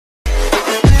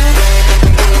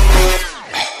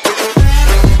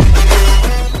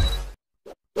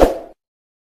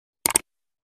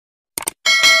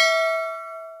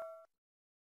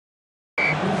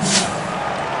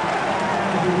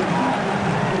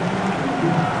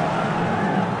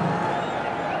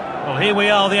Here we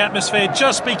are, the atmosphere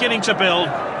just beginning to build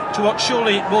to what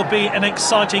surely will be an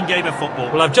exciting game of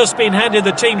football. Well, I've just been handed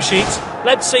the team sheets.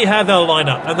 Let's see how they'll line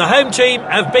up. And the home team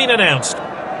have been announced.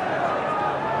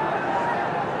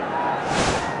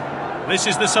 This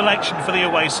is the selection for the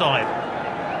away side.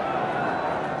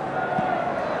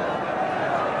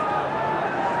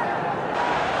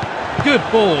 Good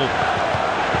ball.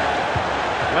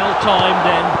 Well timed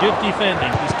and good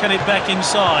defending. He's cut it back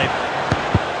inside.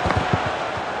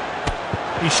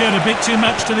 He showed a bit too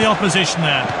much to the opposition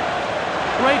there.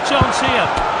 Great chance here.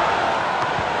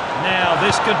 Now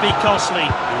this could be costly.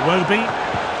 Iwobi.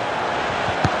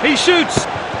 He shoots.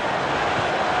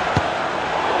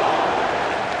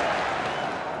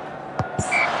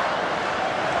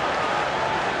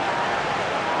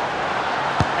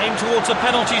 Aim towards a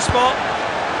penalty spot.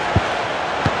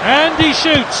 And he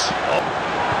shoots.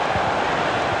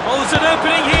 Oh, there's an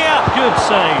opening here. Good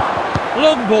save.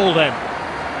 Long ball then.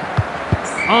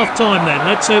 Half time then.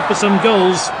 Let's hope for some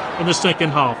goals in the second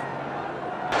half.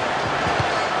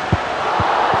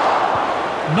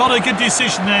 Not a good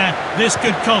decision there. This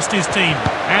could cost his team.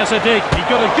 As a dig, he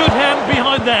got a good hand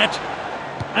behind that.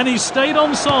 And he stayed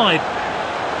onside.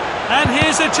 And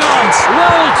here's a chance.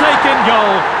 Well taken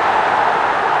goal.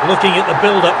 Looking at the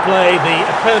build-up play, the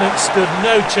opponent stood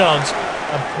no chance.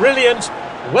 A brilliant,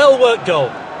 well-worked goal.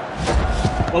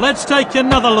 Well, let's take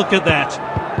another look at that.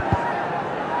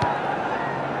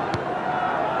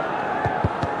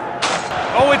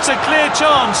 Oh, it's a clear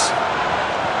chance.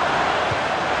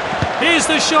 Here's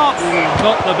the shot.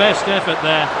 Not the best effort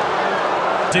there.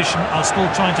 Position are still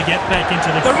trying to get back into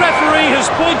the... The referee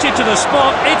has pointed to the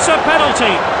spot. It's a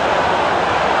penalty.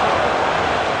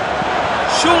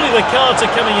 Surely the cards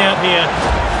are coming out here.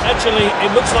 Actually,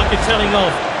 it looks like a telling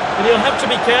off, but he'll have to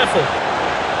be careful.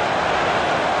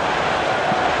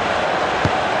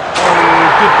 Oh,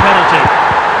 good penalty.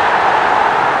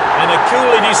 And a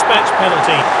coolly dispatched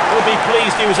penalty. He'll be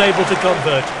pleased he was able to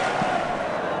convert.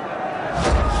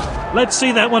 Let's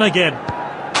see that one again.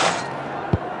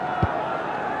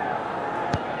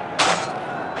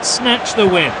 Snatch the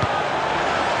win.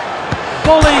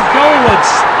 Volley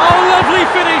goalwards. Oh, lovely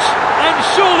finish. And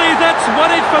surely that's won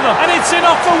it for them. And it's in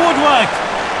off the woodwork.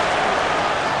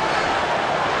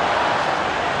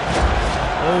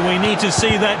 Oh, we need to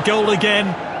see that goal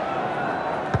again.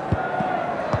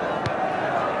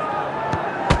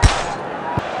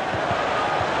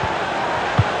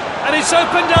 And it's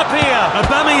opened up here.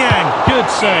 Aubameyang. Good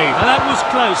save. And that was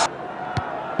close.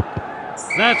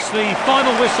 That's the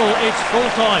final whistle. It's full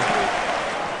time.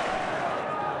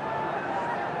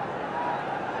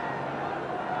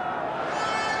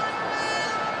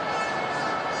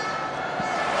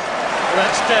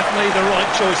 That's definitely the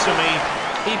right choice for me.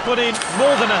 He put in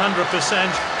more than 100%,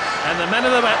 and the Man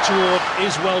of the Match award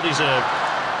is well deserved.